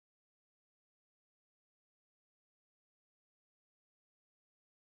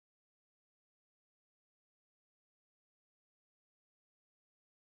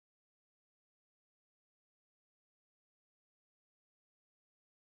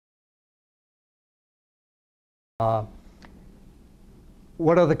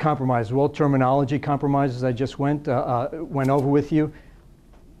What are the compromises? Well, terminology compromises I just went over with you.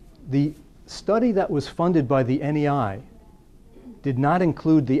 The study that was funded by the NEI did not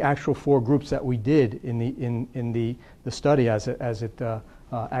include the actual 4 groups that we did in the study as it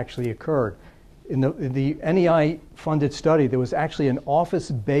actually occurred. In the NEI funded study, there was actually an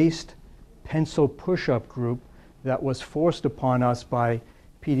office-based pencil push-up group that was forced upon us by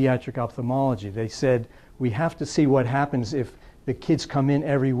pediatric ophthalmology. They said, we have to see what happens if the kids come in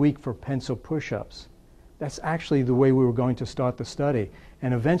every week for pencil push-ups. That's actually the way we were going to start the study.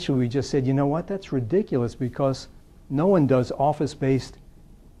 And eventually we just said, you know what, that's ridiculous because no one does office-based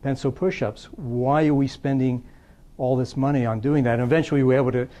pencil push-ups. Why are we spending all this money on doing that? And eventually we were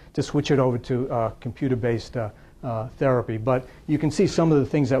able to switch it over to computer-based therapy. But you can see some of the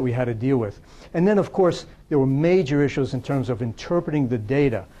things that we had to deal with. And then, of course, there were major issues in terms of interpreting the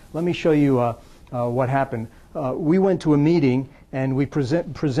data. Let me show you what happened. We went to a meeting and we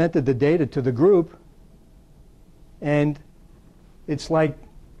presented the data to the group, and it's like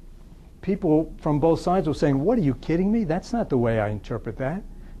people from both sides were saying, what, are you kidding me? That's not the way I interpret that.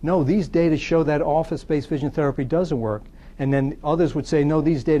 No, these data show that office-based vision therapy doesn't work. And then others would say, no,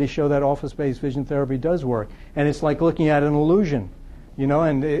 these data show that office-based vision therapy does work. And it's like looking at an illusion, you know,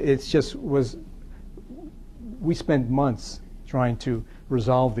 and it's just was, we spent months trying to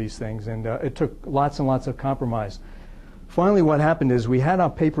resolve these things, and it took lots and lots of compromise. Finally, what happened is we had our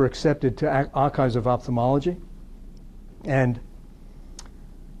paper accepted to Archives of Ophthalmology, and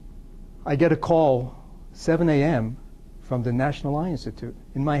I get a call 7 a.m. from the National Eye Institute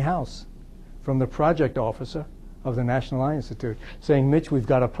in my house, from the project officer of the National Eye Institute, saying, Mitch, we've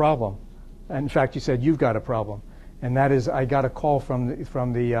got a problem. And in fact, you said, you've got a problem. And that is, I got a call from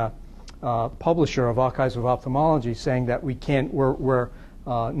the publisher of Archives of Ophthalmology saying that we're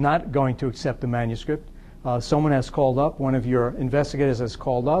not going to accept the manuscript. Someone has called up, one of your investigators has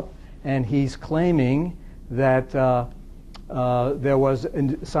called up, and he's claiming that there was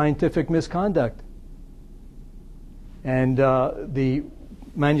scientific misconduct. And the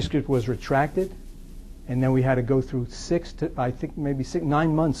manuscript was retracted, and then we had to go through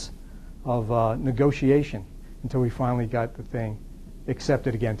 9 months of negotiation until we finally got the thing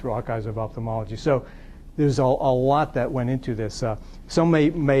accepted again through Archives of Ophthalmology. So there's a lot that went into this. Some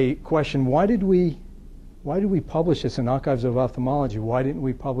may question, why did we publish this in Archives of Ophthalmology? Why didn't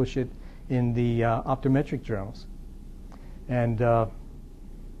we publish it in the optometric journals? And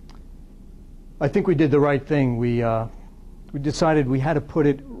I think we did the right thing. We decided we had to put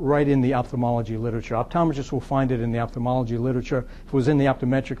it right in the ophthalmology literature. Optometrists will find it in the ophthalmology literature. If it was in the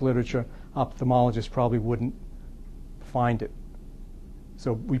optometric literature, ophthalmologists probably wouldn't find it.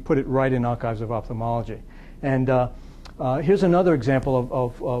 So we put it right in Archives of Ophthalmology. And here's another example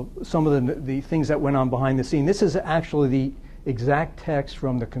of some of the things that went on behind the scene. This is actually the exact text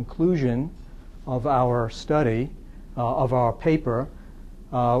from the conclusion of our study, of our paper.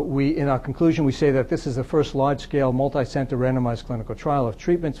 In our conclusion, we say that this is the first large-scale, multi-center randomized clinical trial of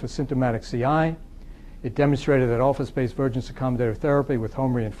treatments for symptomatic CI. It demonstrated that office-based Convergence accommodative therapy with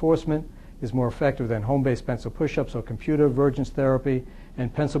home reinforcement is more effective than home-based pencil push-ups or computer Convergence therapy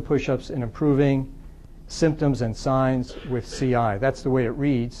and pencil push-ups in improving symptoms and signs with CI. That's the way it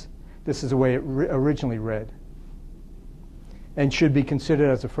reads. This is the way it originally read, and should be considered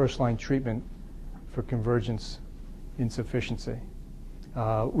as a first-line treatment for Convergence insufficiency.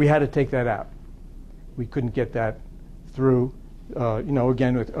 We had to take that out. We couldn't get that through,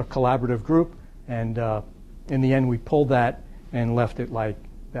 again, with a collaborative group, and in the end we pulled that and left it like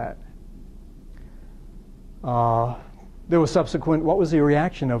that. There was subsequent, what was the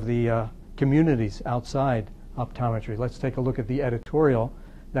reaction of the communities outside optometry? Let's take a look at the editorial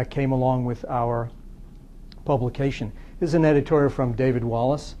that came along with our publication. This is an editorial from David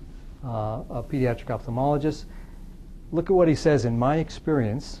Wallace, a pediatric ophthalmologist. Look at what he says. In my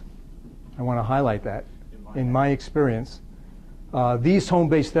experience, I want to highlight that. In my experience, these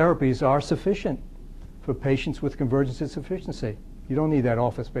home-based therapies are sufficient for patients with Convergence insufficiency. You don't need that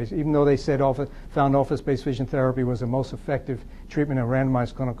office-based, even though they said found office-based vision therapy was the most effective treatment in a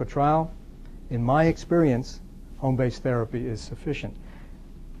randomized clinical trial. In my experience, home-based therapy is sufficient.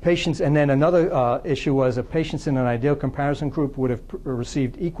 Patients, and then another issue was that patients in an ideal comparison group would have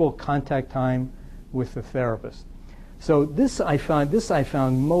received equal contact time with the therapist. So this I found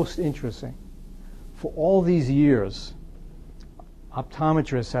most interesting. For all these years,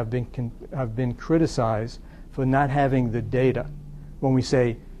 optometrists have been criticized for not having the data. When we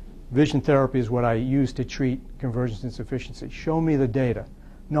say vision therapy is what I use to treat Convergence insufficiency, show me the data.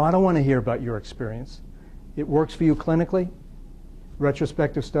 No, I don't want to hear about your experience. It works for you clinically,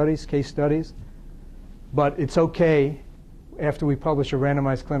 retrospective studies, case studies. But it's okay after we publish a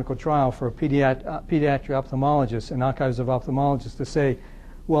randomized clinical trial for a pediatric ophthalmologist and archives of ophthalmologists to say,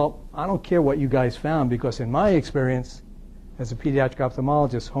 well, I don't care what you guys found, because in my experience as a pediatric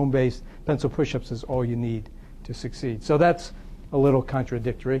ophthalmologist, home-based pencil push-ups is all you need to succeed. So that's a little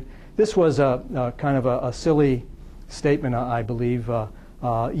contradictory. This was a kind of a silly statement, I believe.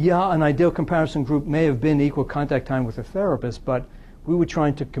 Yeah, an ideal comparison group may have been equal contact time with a therapist, but we were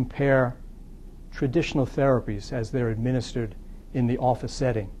trying to compare traditional therapies as they're administered in the office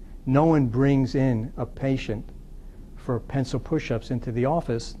setting. No one brings in a patient for pencil push-ups into the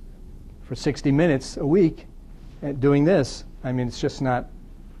office for 60 minutes a week doing this. I mean, it's just not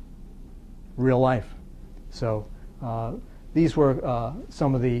real life. So these were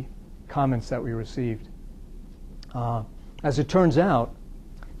some of the comments that we received. As it turns out,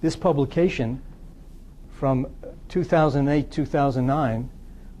 this publication from 2008-2009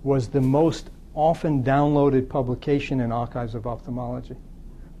 was the most often downloaded publication in archives of ophthalmology,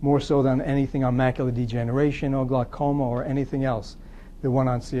 more so than anything on macular degeneration or glaucoma or anything else, the one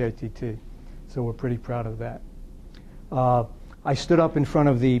on CITT. So we're pretty proud of that. I stood up in front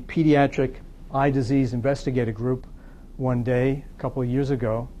of the Pediatric Eye Disease Investigator Group one day, a couple of years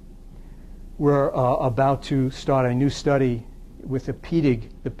ago. We're about to start a new study with the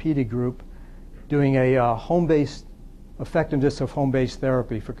PEDIG group, doing a home-based effectiveness of home-based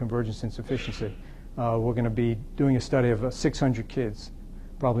therapy for convergence insufficiency. We're going to be doing a study of 600 kids,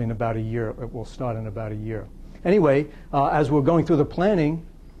 probably in about a year. It will start in about a year. Anyway, as we're going through the planning,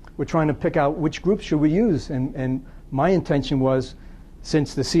 we're trying to pick out which groups should we use. And my intention was,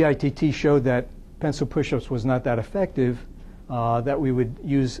 since the CITT showed that pencil push-ups was not that effective, that we would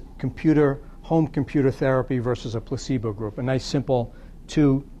use home computer therapy versus a placebo group, a nice simple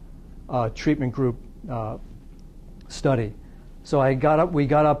treatment group study. So we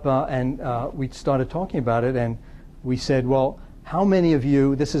got up and we started talking about it, and we said, well, how many of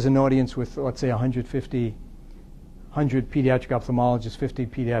you, this is an audience with, let's say, 100 pediatric ophthalmologists, 50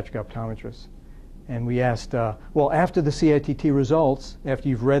 pediatric optometrists. And we asked, well, after the CITT results, after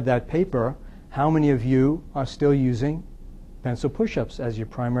you've read that paper, how many of you are still using pencil push-ups as your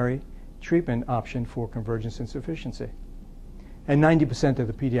primary treatment option for convergence insufficiency? And 90% of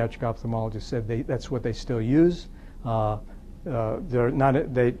the pediatric ophthalmologists said that's what they still use. They're not,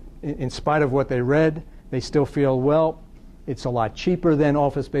 in spite of what they read, they still feel, well, it's a lot cheaper than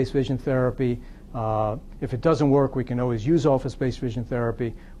office-based vision therapy. If it doesn't work, we can always use office-based vision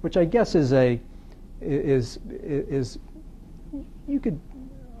therapy, which I guess is you could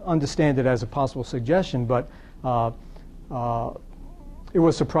understand it as a possible suggestion, but it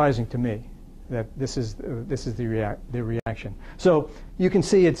was surprising to me that this is the reaction. So you can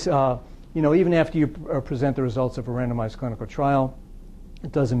see it's even after you present the results of a randomized clinical trial,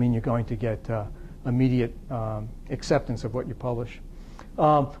 it doesn't mean you're going to get immediate acceptance of what you publish.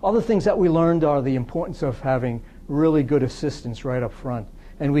 Other things that we learned are the importance of having really good assistance right up front.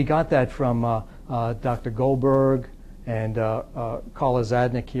 And we got that from Dr. Goldberg and Carla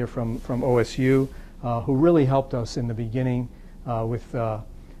Zadnik here from OSU, who really helped us in the beginning with the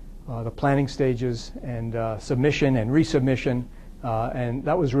planning stages and submission and resubmission, and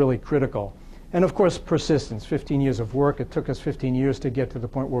that was really critical. And of course, persistence, 15 years of work. It took us 15 years to get to the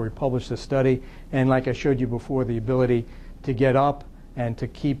point where we published the study, and like I showed you before, the ability to get up and to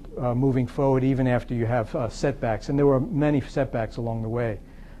keep moving forward even after you have setbacks. And there were many setbacks along the way.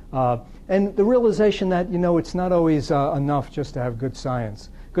 And the realization that, it's not always enough just to have good science.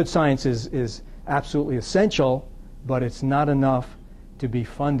 Good science is absolutely essential, but it's not enough to be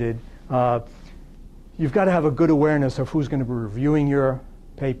funded. You've got to have a good awareness of who's going to be reviewing your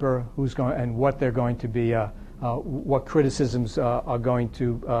paper, and what they're going to be, what criticisms are going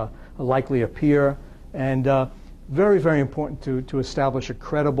to likely appear, and very, very important to establish a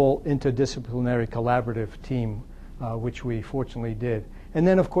credible interdisciplinary collaborative team, which we fortunately did. And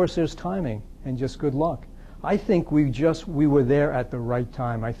then, of course, there's timing and just good luck. I think we were there at the right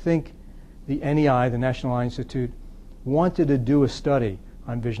time. I think the NEI, the National Eye Institute, wanted to do a study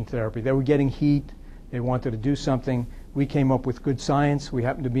on vision therapy. They were getting heat. They wanted to do something. We came up with good science. We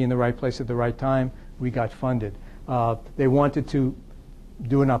happened to be in the right place at the right time. We got funded. They wanted to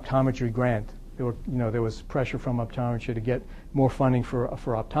do an optometry grant. There was pressure from optometry to get more funding for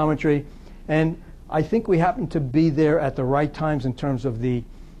optometry. And I think we happened to be there at the right times in terms of the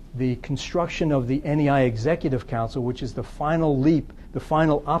construction of the NEI Executive Council, which is the final leap, the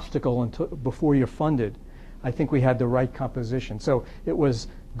final obstacle before you're funded. I think we had the right composition. So it was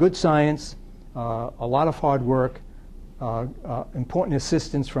good science, a lot of hard work, important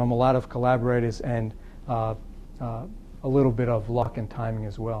assistance from a lot of collaborators, and a little bit of luck and timing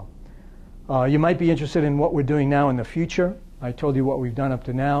as well. You might be interested in what we're doing now in the future. I told you what we've done up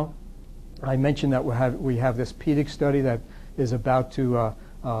to now. I mentioned that we have this Pediatric study that is about to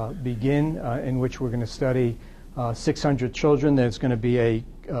begin, in which we're going to study 600 children. There's going to be a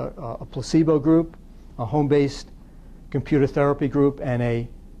placebo group, a home-based computer therapy group, and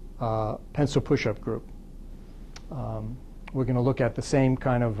a pencil push-up group. We're going to look at the same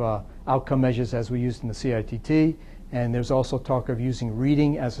kind of outcome measures as we used in the CITT, and there's also talk of using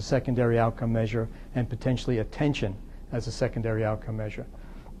reading as a secondary outcome measure and potentially attention as a secondary outcome measure.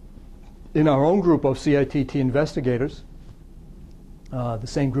 In our own group of CITT investigators, the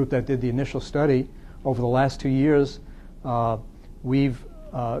same group that did the initial study, over the last 2 years, we've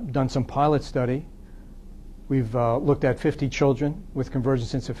done some pilot study. We've looked at 50 children with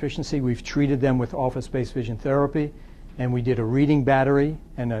convergence insufficiency. We've treated them with office-based vision therapy, and we did a reading battery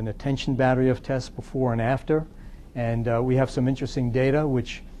and an attention battery of tests before and after. And we have some interesting data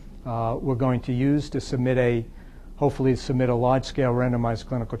which we're going to use to hopefully submit a large-scale randomized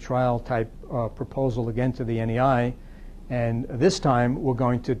clinical trial type proposal again to the NEI. And this time we're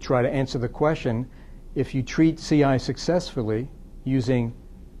going to try to answer the question, if you treat CI successfully using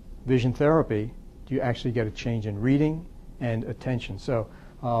vision therapy, do you actually get a change in reading and attention? So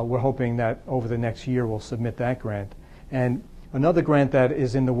we're hoping that over the next year we'll submit that grant. And another grant that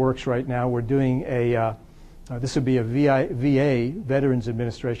is in the works right now, we're doing this would be a VA, Veterans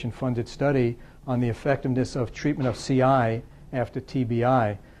Administration funded study on the effectiveness of treatment of CI after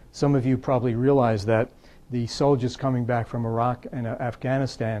TBI. Some of you probably realize that the soldiers coming back from Iraq and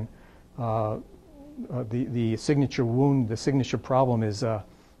Afghanistan, the signature wound, the signature problem is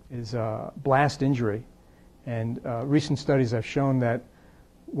blast injury. And recent studies have shown that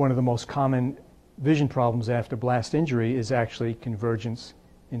one of the most common vision problems after blast injury is actually convergence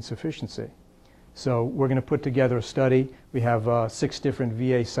insufficiency. So we're going to put together a study. We have 6 different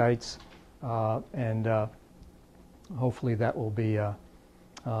VA sites, and hopefully that will be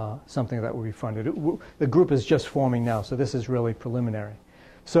something that will be funded. The group is just forming now, so this is really preliminary.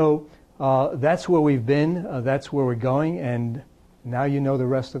 So that's where we've been, that's where we're going, and now you know the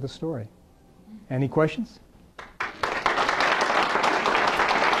rest of the story. Any questions?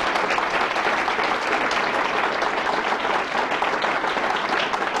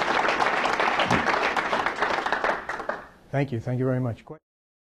 Thank you very much.